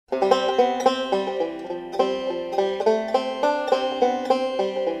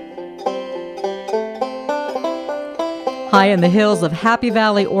High in the hills of Happy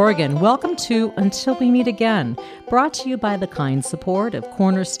Valley, Oregon, welcome to Until We Meet Again, brought to you by the kind support of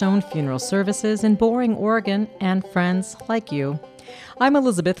Cornerstone Funeral Services in Boring, Oregon, and friends like you. I'm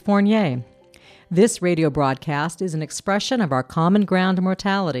Elizabeth Fournier. This radio broadcast is an expression of our common ground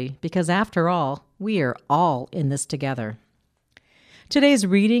mortality, because after all, we are all in this together. Today's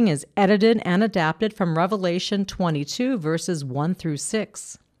reading is edited and adapted from Revelation 22, verses 1 through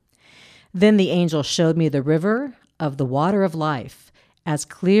 6. Then the angel showed me the river of the water of life, as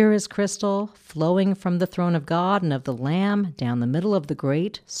clear as crystal, flowing from the throne of God and of the Lamb down the middle of the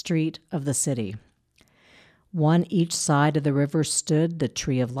great street of the city. On each side of the river stood the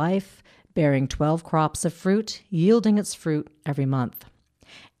tree of life, bearing 12 crops of fruit, yielding its fruit every month.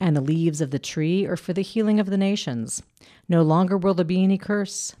 And the leaves of the tree are for the healing of the nations. No longer will there be any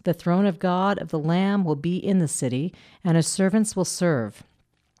curse. The throne of God, of the Lamb, will be in the city, and his servants will serve.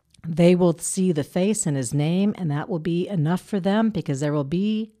 They will see the face and his name, and that will be enough for them, because there will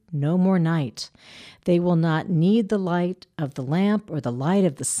be no more night. They will not need the light of the lamp or the light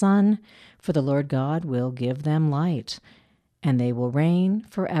of the sun, for the Lord God will give them light, and they will reign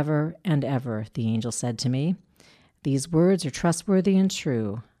forever and ever, the angel said to me. These words are trustworthy and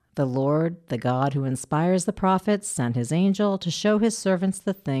true. The Lord, the God who inspires the prophets, sent his angel to show his servants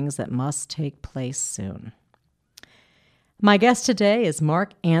the things that must take place soon. My guest today is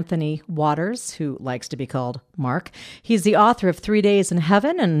Mark Anthony Waters, who likes to be called Mark. He's the author of 3 Days in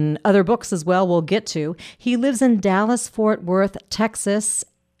Heaven and other books as well we'll get to. He lives in Dallas-Fort Worth, Texas.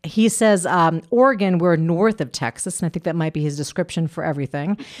 He says, Oregon, we're north of Texas, and I think that might be his description for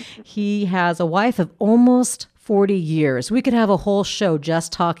everything. He has a wife of almost 40 years. We could have a whole show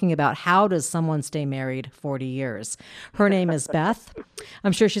just talking about how does someone stay married 40 years. Her name is Beth.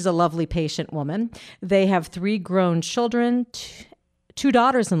 I'm sure she's a lovely, patient woman. They have 3 grown children, 2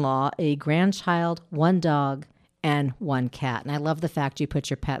 daughters-in-law, a grandchild, 1 dog, and 1 cat. And I love the fact you put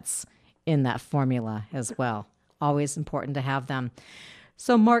your pets in that formula as well. Always important to have them.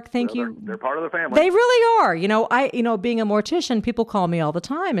 So, Mark, thank you. They're part of the family. They really are. Being a mortician, people call me all the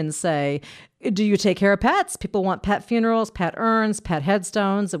time and say, do you take care of pets? People want pet funerals, pet urns, pet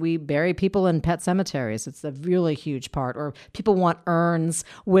headstones. We bury people in pet cemeteries. It's a really huge part. Or people want urns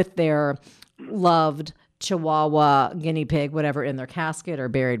with their loved Chihuahua, guinea pig, whatever, in their casket or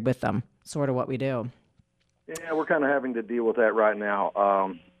buried with them. Sort of what we do. Yeah, we're kind of having to deal with that right now.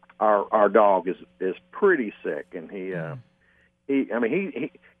 Our dog is pretty sick, and he's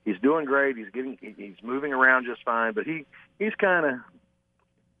doing great. He's moving around just fine, but he's kind of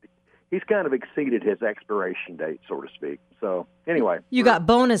exceeded his expiration date, so to speak. So anyway, you got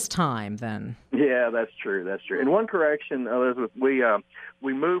bonus time then. Yeah, that's true. And one correction, Elizabeth, we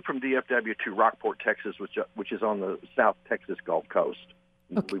moved from DFW to Rockport, Texas, which is on the South Texas Gulf Coast.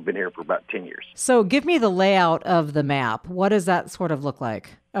 Okay. We've been here for about 10 years. So give me the layout of the map. What does that sort of look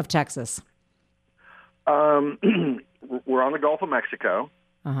like of Texas? We're on the Gulf of Mexico,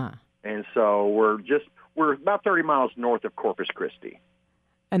 and so we're about 30 miles north of Corpus Christi.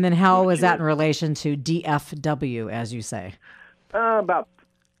 And then how is that in relation to DFW, as you say? About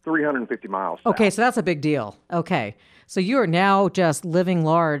 350 miles. Okay, south. So that's a big deal. Okay, so you are now just living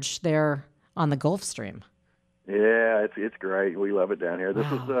large there on the Gulf Stream. Yeah, it's great. We love it down here.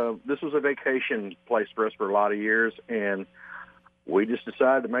 This was a vacation place for us for a lot of years, and we just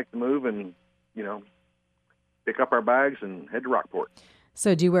decided to make the move and pick up our bags and head to Rockport.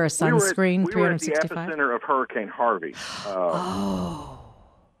 So do you wear a sunscreen 365? We were at the epicenter of Hurricane Harvey.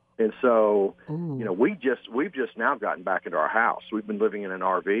 And so, we've just now gotten back into our house. We've been living in an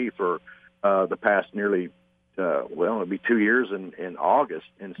RV for the past nearly, it'll be 2 years in August.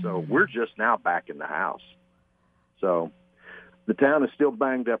 And so we're just now back in the house. So the town is still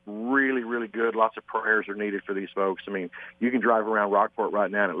banged up really, really good. Lots of prayers are needed for these folks. I mean, you can drive around Rockport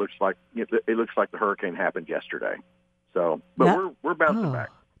right now, and it looks like the hurricane happened yesterday. So, but we're bouncing back.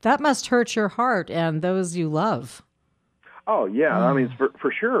 That must hurt your heart and those you love. Oh yeah, I mean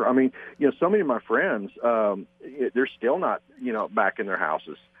for sure. I mean, so many of my friends, they're still not back in their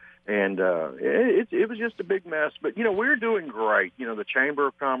houses, and it was just a big mess. But we're doing great. The Chamber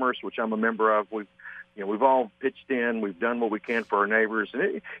of Commerce, which I'm a member of, we've all pitched in. We've done what we can for our neighbors,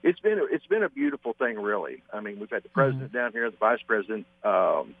 and it's been a beautiful thing, really. I mean, we've had the president down here, the vice president,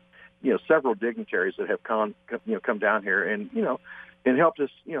 several dignitaries that have come down here, and helped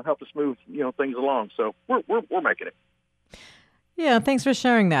us move things along. So we're making it. Yeah, thanks for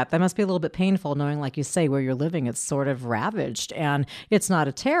sharing that. That must be a little bit painful knowing, like you say, where you're living, it's sort of ravaged. And it's not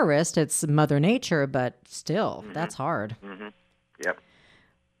a terrorist, it's Mother Nature, but still, that's hard. Mm-hmm. Yep.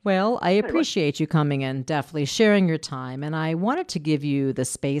 Well, I Anyway, appreciate you coming in, definitely sharing your time. And I wanted to give you the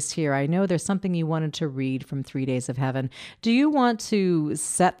space here. I know there's something you wanted to read from 3 Days of Heaven. Do you want to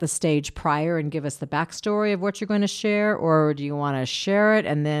set the stage prior and give us the backstory of what you're going to share, or do you want to share it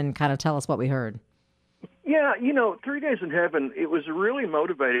and then kind of tell us what we heard? yeah, 3 Days in Heaven, it was really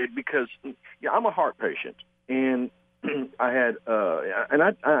motivated because I'm a heart patient, and I had,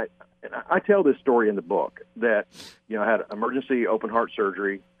 I tell this story in the book that, I had emergency open heart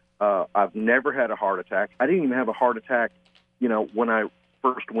surgery. I've never had a heart attack. I didn't even have a heart attack, when I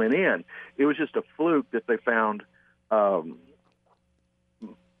first went in. It was just a fluke that they found 80%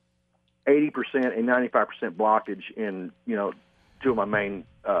 and 95% blockage in, two of my main,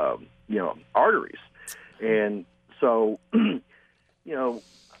 arteries. And so,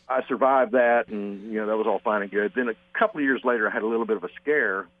 I survived that, and, that was all fine and good. Then a couple of years later, I had a little bit of a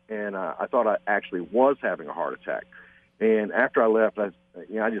scare, and I thought I actually was having a heart attack. And after I left, I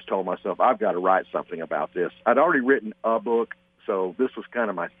just told myself, I've got to write something about this. I'd already written a book, so this was kind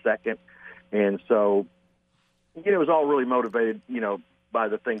of my second. And so, it was all really motivated, by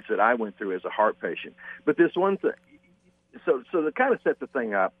the things that I went through as a heart patient. But this one thing, so to kind of set the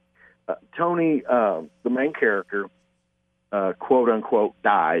thing up, Tony, the main character, quote unquote,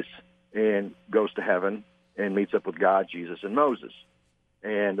 dies and goes to heaven and meets up with God, Jesus, and Moses,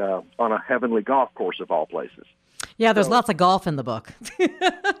 and on a heavenly golf course of all places. Yeah, there's lots of golf in the book.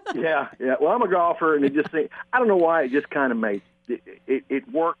 yeah. Well, I'm a golfer, and I don't know why, it just kind of made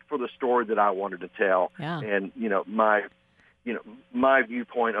it worked for the story that I wanted to tell, and my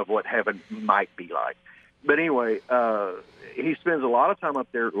viewpoint of what heaven might be like. But anyway, he spends a lot of time up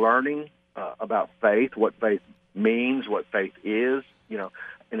there learning about faith, what faith means, what faith is,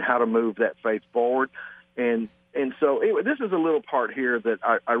 and how to move that faith forward. And so anyway, this is a little part here that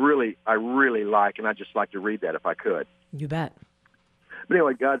I really like, and I'd just like to read that if I could. You bet. But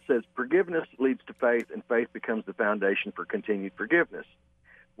anyway, God says, forgiveness leads to faith, and faith becomes the foundation for continued forgiveness.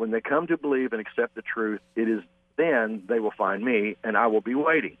 When they come to believe and accept the truth, it is then they will find me, and I will be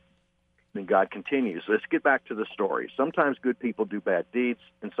waiting. Then God continues. Let's get back to the story. Sometimes good people do bad deeds,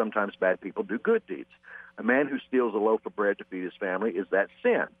 and sometimes bad people do good deeds. A man who steals a loaf of bread to feed his family, is that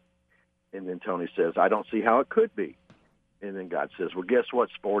sin? And then Tony says, I don't see how it could be. And then God says, well, guess what,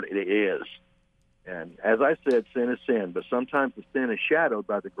 sport? It is. And as I said, sin is sin, but sometimes the sin is shadowed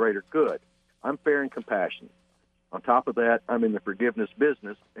by the greater good. I'm fair and compassionate. On top of that, I'm in the forgiveness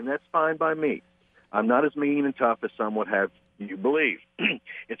business, and that's fine by me. I'm not as mean and tough as some would have you believe.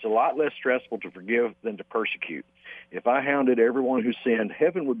 It's a lot less stressful to forgive than to persecute. If I hounded everyone who sinned,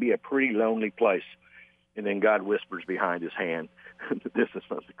 heaven would be a pretty lonely place. And then God whispers behind his hand. This is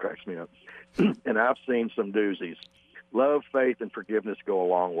something that cracks me up. And I've seen some doozies. Love, faith, and forgiveness go a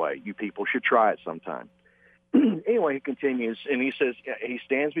long way. You people should try it sometime. Anyway, he continues, and he says, he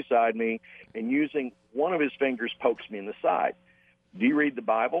stands beside me, and using one of his fingers pokes me in the side. Do you read the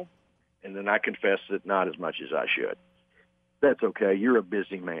Bible? And then I confess that not as much as I should. That's okay. You're a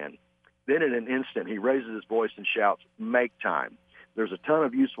busy man. Then in an instant, he raises his voice and shouts, make time. There's a ton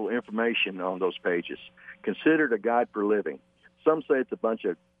of useful information on those pages. Considered a guide for living. Some say it's a bunch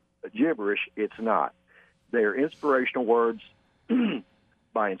of gibberish. It's not. They are inspirational words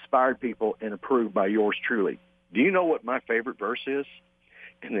by inspired people and approved by yours truly. Do you know what my favorite verse is?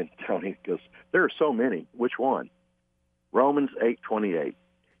 And then Tony goes, there are so many. Which one? Romans 8:28.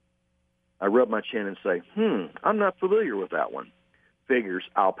 I rub my chin and say, I'm not familiar with that one. Figures,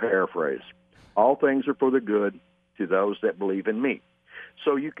 I'll paraphrase. All things are for the good to those that believe in me.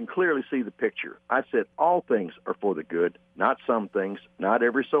 So you can clearly see the picture. I said all things are for the good, not some things, not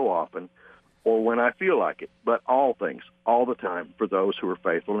every so often, or when I feel like it, but all things, all the time, for those who are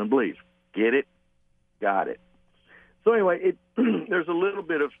faithful and believe. Get it? Got it. So anyway, there's a little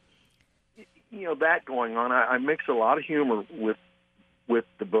bit of, that going on. I mix a lot of humor with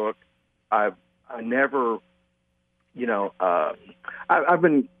the book. I never, I've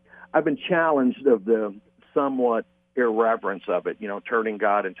been challenged of the somewhat irreverence of it, turning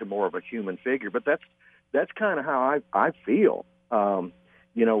God into more of a human figure. But that's kind of how I feel.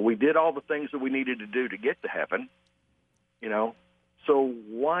 We did all the things that we needed to do to get to heaven, so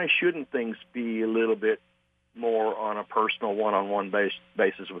why shouldn't things be a little bit more on a personal one-on-one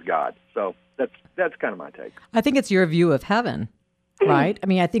basis with God? So that's kind of my take. I think it's your view of heaven. Right? I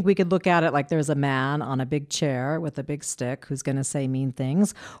mean, I think we could look at it like there's a man on a big chair with a big stick who's going to say mean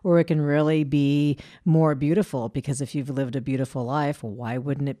things, or it can really be more beautiful, because if you've lived a beautiful life, why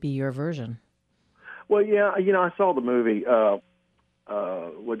wouldn't it be your version? Well, yeah, I saw the movie,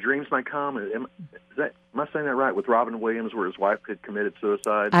 What Dreams Might Come. Am I saying that right? With Robin Williams, where his wife had committed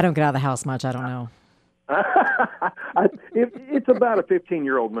suicide? I don't get out of the house much. I don't know. It's about a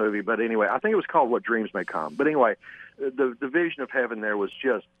 15-year-old movie, but anyway, I think it was called What Dreams May Come. But anyway, the vision of heaven there was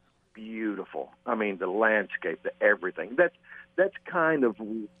just beautiful. I mean, the landscape, the everything. That's kind of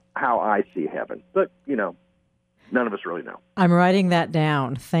how I see heaven. But, none of us really know. I'm writing that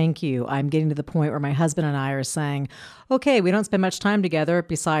down. Thank you. I'm getting to the point where my husband and I are saying, okay, we don't spend much time together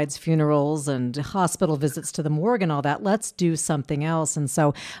besides funerals and hospital visits to the morgue and all that. Let's do something else. And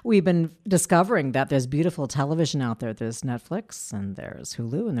so we've been discovering that there's beautiful television out there. There's Netflix and there's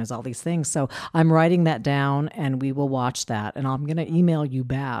Hulu and there's all these things. So I'm writing that down and we will watch that. And I'm going to email you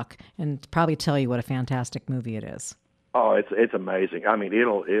back and probably tell you what a fantastic movie it is. Oh, it's amazing. I mean,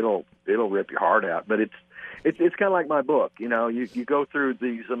 it'll rip your heart out, but it's kind of like my book. You go through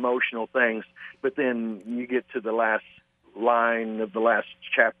these emotional things, but then you get to the last line of the last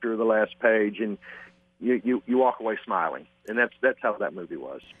chapter, the last page, and you walk away smiling. And that's how that movie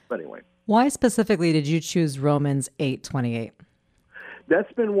was. But anyway. Why specifically did you choose Romans 8:28?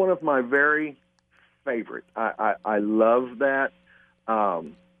 That's been one of my very favorite. I love that.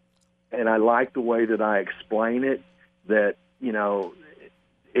 And I like the way that I explain it, that,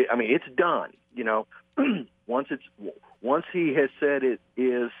 it's done, Once he has said it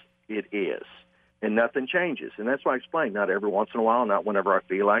is, and nothing changes. And that's why I explain, not every once in a while, not whenever I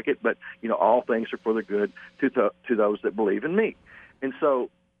feel like it, but, all things are for the good to those that believe in me. And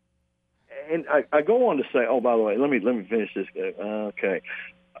so, and I go on to say, oh, by the way, let me finish this.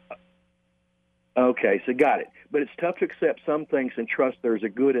 Okay, so got it. But it's tough to accept some things and trust there's a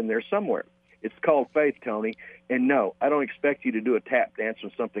good in there somewhere. It's called faith, Tony. And no, I don't expect you to do a tap dance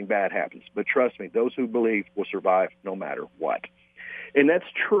when something bad happens. But trust me, those who believe will survive no matter what. And that's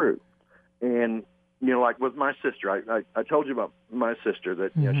true. And, like with my sister, I told you about my sister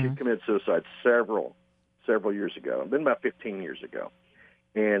that, she committed suicide several years ago. It's been about 15 years ago.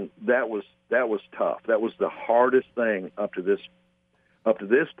 And that was tough. That was the hardest thing up to this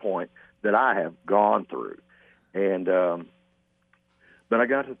point that I have gone through. And, but I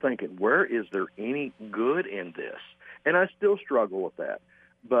got to thinking, where is there any good in this? And I still struggle with that.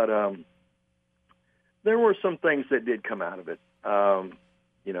 But there were some things that did come out of it. A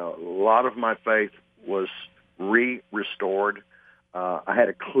lot of my faith was restored. I had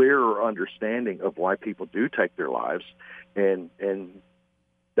a clearer understanding of why people do take their lives, and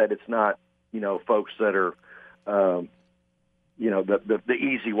that it's not, folks that are, the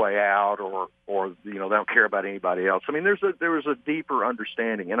easy way out, or they don't care about anybody else. I mean, there was a deeper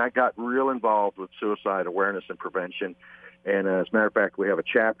understanding, and I got real involved with suicide awareness and prevention. And as a matter of fact, we have a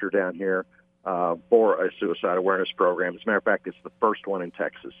chapter down here for a suicide awareness program. As a matter of fact, it's the first one in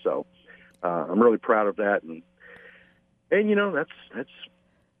Texas. So I'm really proud of that. And that's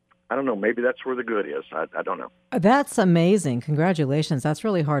I don't know, maybe that's where the good is. I don't know. That's amazing. Congratulations. That's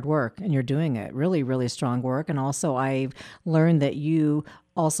really hard work, and you're doing it. Really, really strong work. And also, I've learned that you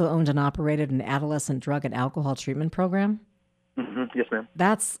also owned and operated an adolescent drug and alcohol treatment program. Mm-hmm. Yes, ma'am.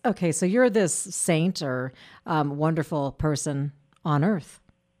 That's okay. So you're this saint or wonderful person on earth,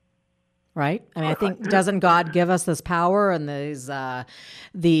 right? I mean, I think, doesn't God give us this power and these,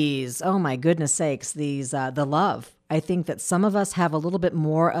 oh my goodness sakes, the love. I think that some of us have a little bit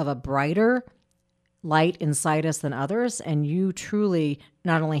more of a brighter light inside us than others, and you truly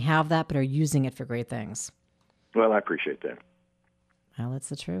not only have that, but are using it for great things. Well, I appreciate that. Well, that's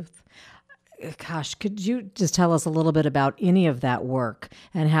the truth. Gosh, could you just tell us a little bit about any of that work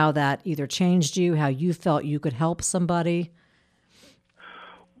and how that either changed you, how you felt you could help somebody?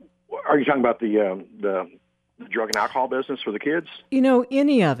 Are you talking about the drug and alcohol business for the kids?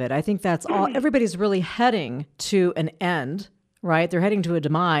 Any of it. I think that's all. Everybody's really heading to an end, right? They're heading to a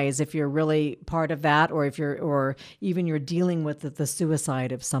demise if you're really part of that, or if or even you're dealing with the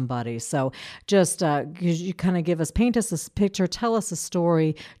suicide of somebody. So just could you kind of paint us a picture, tell us a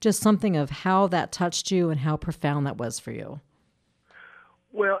story, just something of how that touched you and how profound that was for you.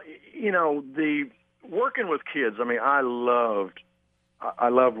 Well, the working with kids, I mean, I loved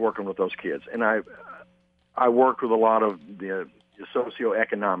working with those kids. And I worked with a lot of the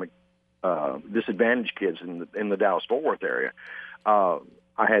socioeconomic disadvantaged kids in the Dallas-Fort Worth area. I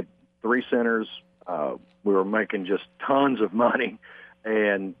had 3 centers. We were making just tons of money,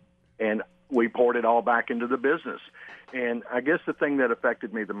 and we poured it all back into the business. And I guess the thing that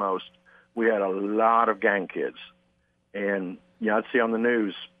affected me the most, we had a lot of gang kids. And I'd see on the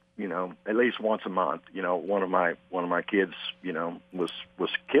news, at least once a month, one of my kids,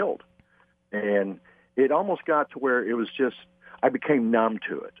 was killed. And it almost got to where it was just, I became numb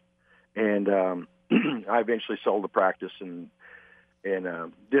to it. And I eventually sold the practice and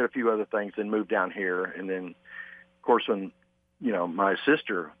did a few other things, then moved down here. And then, of course, when, my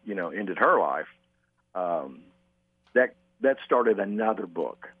sister, ended her life, that started another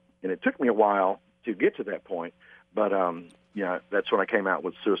book, and it took me a while to get to that point. But that's when I came out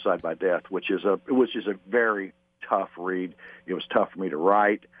with Suicide by Death, which is a very tough read. It was tough for me to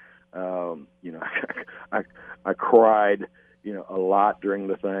write. I cried, a lot during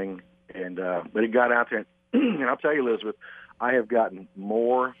the thing, and but it got out there. And I'll tell you, Elizabeth, I have gotten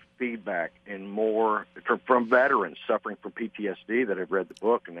more feedback and more from veterans suffering from PTSD that have read the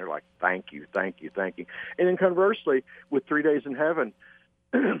book, and they're like, "Thank you, thank you, thank you." And then conversely, with 3 Days in Heaven,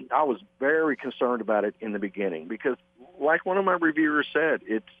 I was very concerned about it in the beginning because, like one of my reviewers said,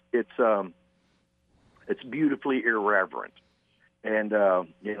 it's beautifully irreverent, and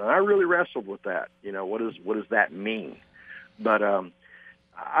I really wrestled with that. What does that mean? But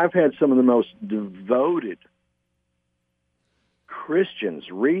I've had some of the most devoted Christians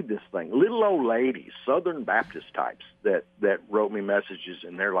read this thing, little old ladies, Southern Baptist types that wrote me messages,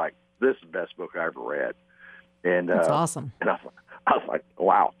 and they're like, "This is the best book I ever read." And that's awesome. And I was like,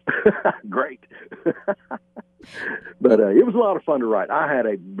 "Wow, great!" But it was a lot of fun to write. I had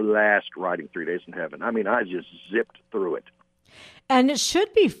a blast writing 3 Days in Heaven. I mean, I just zipped through it. And it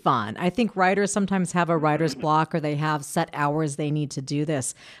should be fun. I think writers sometimes have a writer's block, or they have set hours they need to do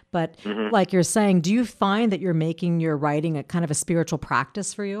this. But like you're saying, do you find that you're making your writing a kind of a spiritual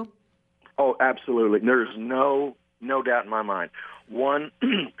practice for you? Oh, absolutely. There's no doubt in my mind. One,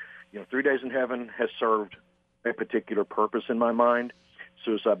 3 Days in Heaven has served a particular purpose in my mind.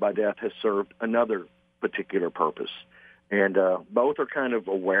 Suicide by Death has served another particular purpose. And both are kind of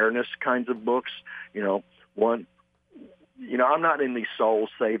awareness kinds of books. One, I'm not in the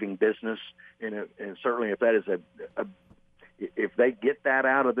soul-saving business, and certainly if that is if they get that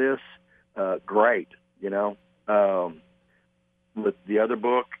out of this, great. With the other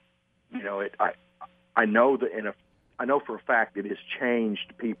book, I know that, and I know for a fact it has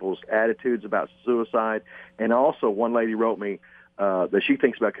changed people's attitudes about suicide. And also, one lady wrote me that she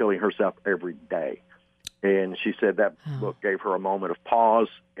thinks about killing herself every day, and she said that book gave her a moment of pause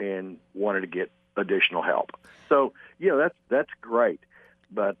and wanted to get additional help. So, that's great.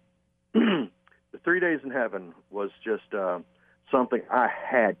 But the 3 Days in Heaven was just something I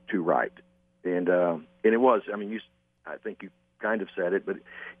had to write. And it was, I think you kind of said it, but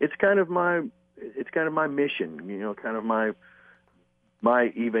it's kind of my mission, kind of my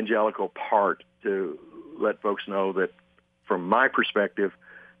evangelical part to let folks know that from my perspective,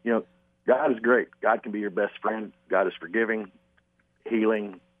 God is great. God can be your best friend. God is forgiving,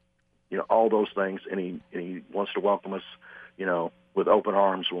 healing, all those things, and he wants to welcome us, with open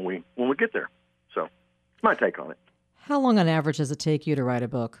arms when we get there. So, it's my take on it. How long on average does it take you to write a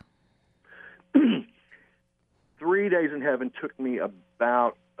book? 3 Days in Heaven took me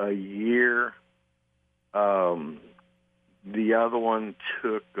about a year. The other one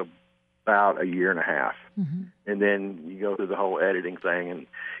took about a year and a half. Mm-hmm. And then you go through the whole editing thing. And,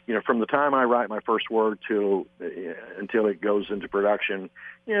 from the time I write my first word until it goes into production,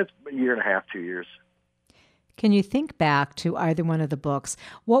 it's a year and a half, 2 years. Can you think back to either one of the books?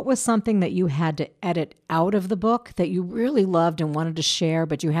 What was something that you had to edit out of the book that you really loved and wanted to share,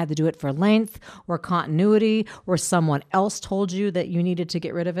 but you had to do it for length or continuity, or someone else told you that you needed to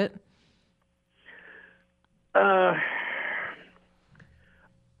get rid of it?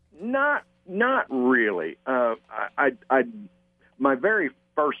 Not really. My very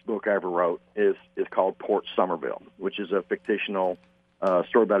first book I ever wrote is called Port Somerville, which is a fictional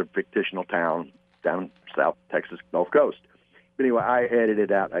story about a fictional town down South Texas Gulf Coast. But anyway, I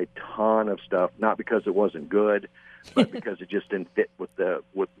edited out a ton of stuff, not because it wasn't good, but because it just didn't fit with the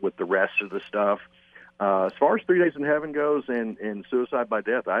rest of the stuff. As far as 3 Days in Heaven goes and Suicide by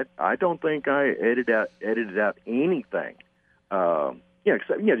Death, I don't think I edited out anything.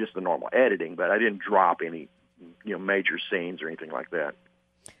 Except just the normal editing, but I didn't drop any major scenes or anything like that.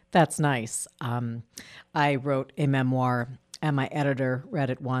 That's nice. I wrote a memoir, and my editor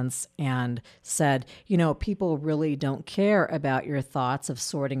read it once and said, people really don't care about your thoughts of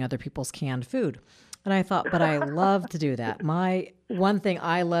sorting other people's canned food. And I thought, but I love to do that. My one thing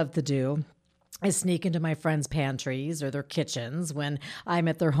I love to do is sneak into my friends' pantries or their kitchens when I'm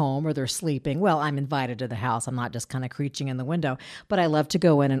at their home or they're sleeping. Well, I'm invited to the house. I'm not just kind of creeching in the window, but I love to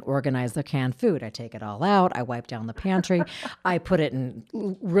go in and organize their canned food. I take it all out. I wipe down the pantry. I put it in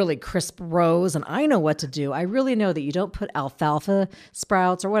really crisp rows, and I know what to do. I really know that you don't put alfalfa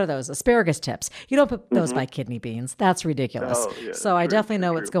sprouts, or what are those, asparagus tips. You don't put those by kidney beans. That's ridiculous. Oh, yeah, so I definitely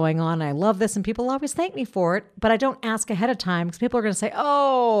know what's going on. I love this, and people always thank me for it, but I don't ask ahead of time because people are going to say,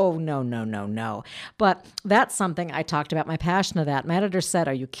 oh, no. But that's something I talked about, my passion of that. My editor said,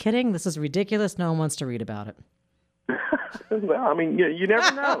 are you kidding? This is ridiculous. No one wants to read about it. Well, I mean, you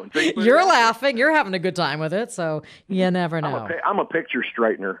never know. You're laughing. You're having a good time with it, so you never know. I'm a picture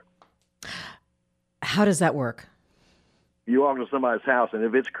straightener. How does that work? You walk into somebody's house, and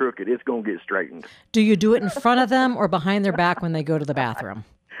if it's crooked, it's going to get straightened. Do you do it in front of them or behind their back when they go to the bathroom?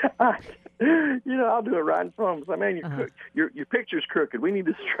 I'll do it right in front of them. I mean, your picture's crooked. We need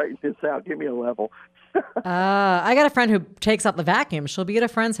to straighten this out. Give me a level. I got a friend who takes out the vacuum. She'll be at a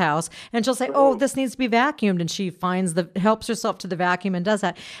friend's house and she'll say, "Oh, this needs to be vacuumed," and she helps herself to the vacuum and does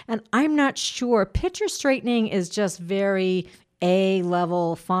that. And I'm not sure. Picture straightening is just very A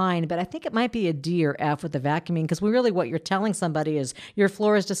level fine, but I think it might be a D or F with the vacuuming, because what you're telling somebody is your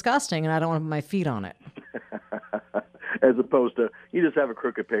floor is disgusting and I don't want to put my feet on it. As opposed to you just have a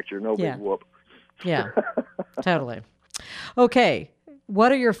crooked picture, no big whoop. Yeah, totally. Okay,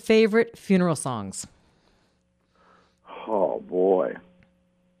 what are your favorite funeral songs? Oh, boy.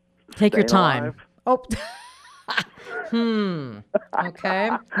 Take your time. Alive. Oh, okay.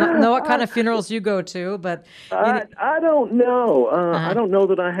 Know what kind of funerals you go to, but... I don't know. I don't know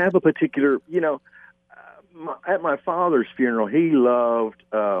that I have a particular, at my father's funeral, he loved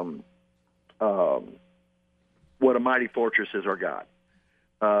What a Mighty Fortress Is Our God,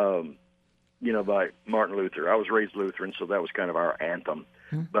 by Martin Luther. I was raised Lutheran, so that was kind of our anthem.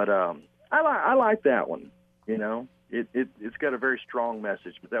 But I like that one, It's got a very strong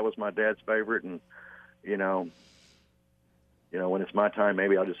message, but that was my dad's favorite, and, when it's my time,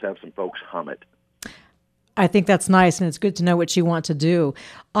 maybe I'll just have some folks hum it. I think that's nice, and it's good to know what you want to do.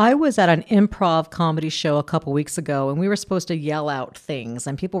 I was at an improv comedy show a couple weeks ago, and we were supposed to yell out things,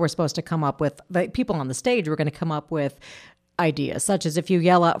 and people were supposed to come up with, people on the stage were going to come up with ideas, such as if you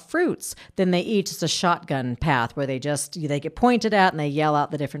yell out fruits, then they eat just a shotgun path where they get pointed at and they yell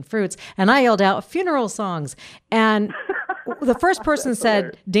out the different fruits. And I yelled out funeral songs, and the first person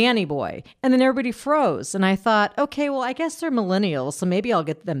said Danny Boy, and then everybody froze. And I thought, okay, well, I guess they're millennials, so maybe I'll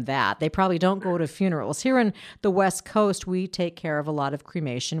get them that. They probably don't go to funerals. Here in the West Coast, we take care of a lot of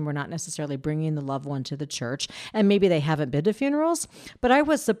cremation. We're not necessarily bringing the loved one to the church, and maybe they haven't been to funerals. But I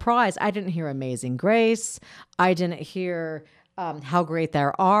was surprised. I didn't hear Amazing Grace. I didn't hear How Great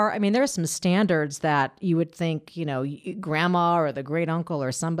Thou Art. I mean, there are some standards that you would think, grandma or the great uncle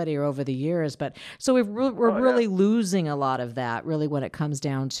or somebody are over the years. But so we're really losing a lot of that, really, when it comes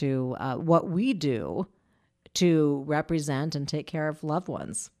down to what we do to represent and take care of loved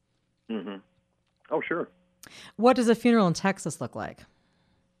ones. Mm-hmm. Oh, sure. What does a funeral in Texas look like?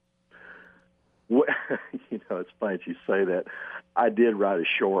 Well, it's funny that you say that. I did write a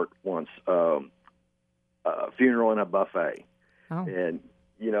short once, Funeral in a Buffet. Oh. And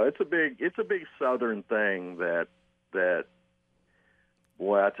it's a big Southern thing that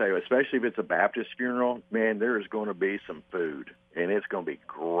boy, I tell you, especially if it's a Baptist funeral, man, there is going to be some food, and it's going to be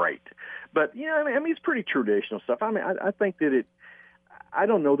great. But it's pretty traditional stuff. I mean, I think that I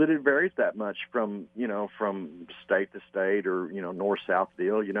don't know that it varies that much from state to state or north-south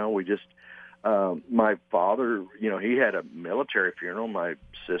deal. We just my father, he had a military funeral. My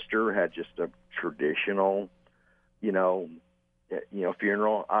sister had just a traditional,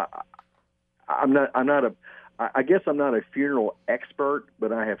 funeral. I guess I'm not a funeral expert,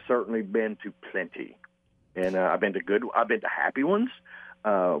 but I have certainly been to plenty, and I've been to happy ones.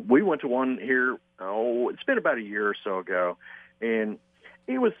 We went to one here. It's been about a year or so ago, and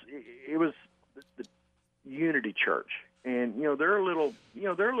it was the Unity Church, and they're a little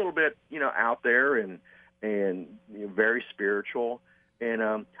bit out there and very spiritual, and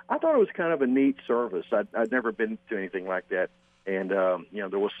I thought it was kind of a neat service. I'd never been to anything like that. And, there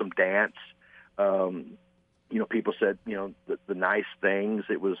was some dance. People said, the nice things.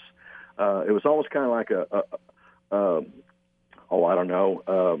 It was almost kind of like a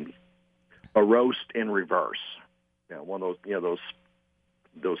roast in reverse. One of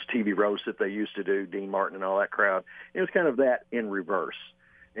those TV roasts that they used to do, Dean Martin and all that crowd. It was kind of that in reverse.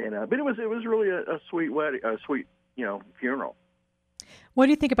 And, but it was really a sweet wedding, a sweet, funeral. What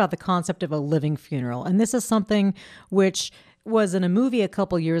do you think about the concept of a living funeral? And this is something which was in a movie a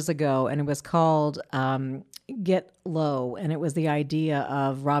couple years ago, and it was called Get Low, and it was the idea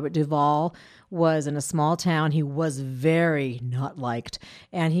of Robert Duvall was in a small town. He was very not liked,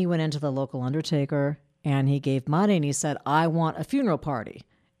 and he went into the local undertaker, and he gave money, and he said, I want a funeral party.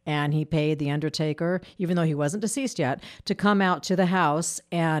 And he paid the undertaker, even though he wasn't deceased yet, to come out to the house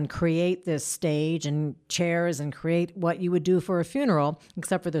and create this stage and chairs and create what you would do for a funeral,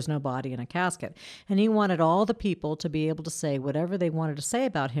 except for there's no body in a casket. And he wanted all the people to be able to say whatever they wanted to say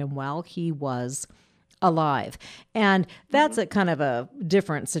about him while he was alive. And that's a kind of a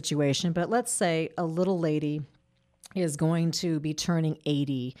different situation. But let's say a little lady is going to be turning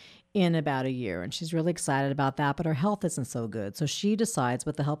 80 in about a year, and she's really excited about that, but her health isn't so good. So she decides,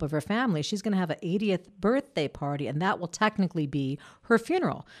 with the help of her family, she's going to have an 80th birthday party, and that will technically be her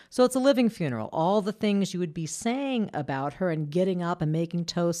funeral. So it's a living funeral. All the things you would be saying about her and getting up and making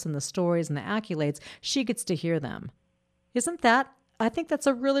toasts and the stories and the accolades, she gets to hear them. Isn't that? I think that's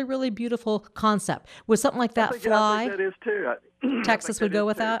a really, really beautiful concept. Would something like that fly? I think that is too. Texas would go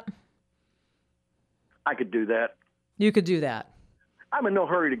with that? I could do that. You could do that. I'm in no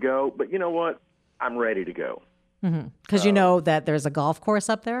hurry to go, but you know what? I'm ready to go. Because you know that there's a golf course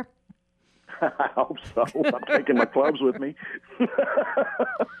up there? I hope so. I'm taking my clubs with me.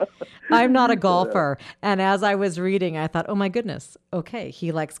 I'm not a golfer. And as I was reading, I thought, oh my goodness, okay,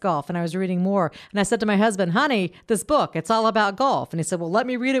 he likes golf. And I was reading more. And I said to my husband, honey, this book, it's all about golf. And he said, well, let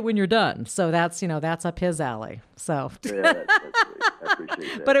me read it when you're done. So that's up his alley. So, yeah, that's great. I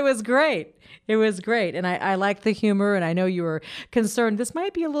appreciate that. But it was great. It was great. And I like the humor. And I know you were concerned this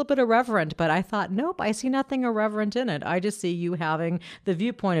might be a little bit irreverent, but I thought, nope, I see nothing irreverent in it. I just see you having the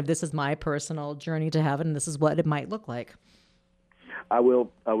viewpoint of this is my personal journey to heaven. And this is what it might look like. I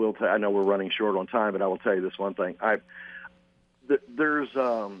will. I know we're running short on time, but I will tell you this one thing. There's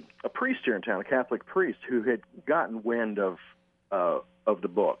a priest here in town, a Catholic priest, who had gotten wind of the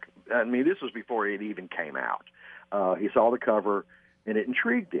book. I mean, this was before it even came out. He saw the cover, and it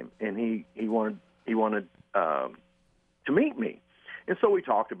intrigued him, and he wanted to meet me. And so we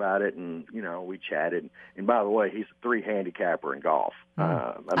talked about it, and we chatted. And by the way, he's a 3 handicapper in golf.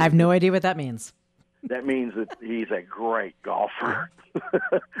 I have no idea what that means. That means that he's a great golfer.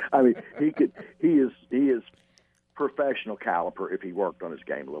 I mean, he is professional caliber if he worked on his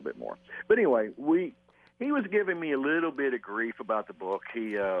game a little bit more. But anyway, he was giving me a little bit of grief about the book.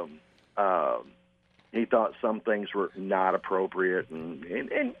 He thought some things were not appropriate,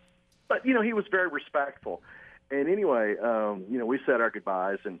 but he was very respectful. And anyway, we said our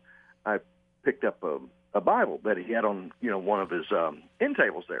goodbyes, and I picked up a Bible that he had on one of his end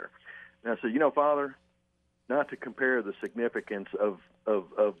tables there. And I said, Father, not to compare the significance of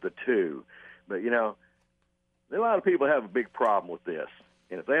the two, but, a lot of people have a big problem with this.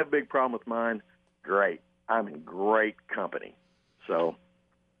 And if they have a big problem with mine, great. I'm in great company. So.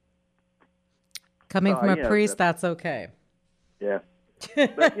 Coming from a priest, that's okay. Yeah.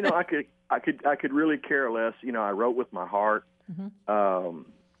 But, I could really care less. I wrote with my heart. And,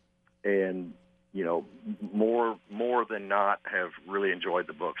 more than not have really enjoyed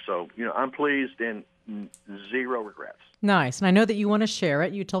the book. So, I'm pleased and zero regrets. Nice. And I know that you want to share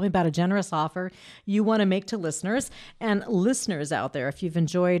it. You told me about a generous offer you want to make to listeners. And listeners out there, if you've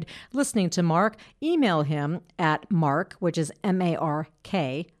enjoyed listening to Mark, email him at Mark, which is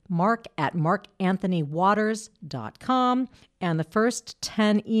M-A-R-K, Mark at markanthonywaters.com. And the first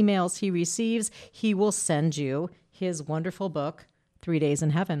 10 emails he receives, he will send you his wonderful book, 3 Days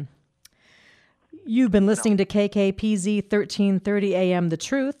in Heaven. You've been listening to KKPZ 1330 AM The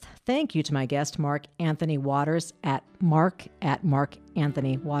Truth. Thank you to my guest, Mark Anthony Waters, at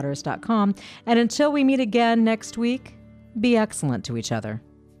markanthonywaters.com. And until we meet again next week, be excellent to each other.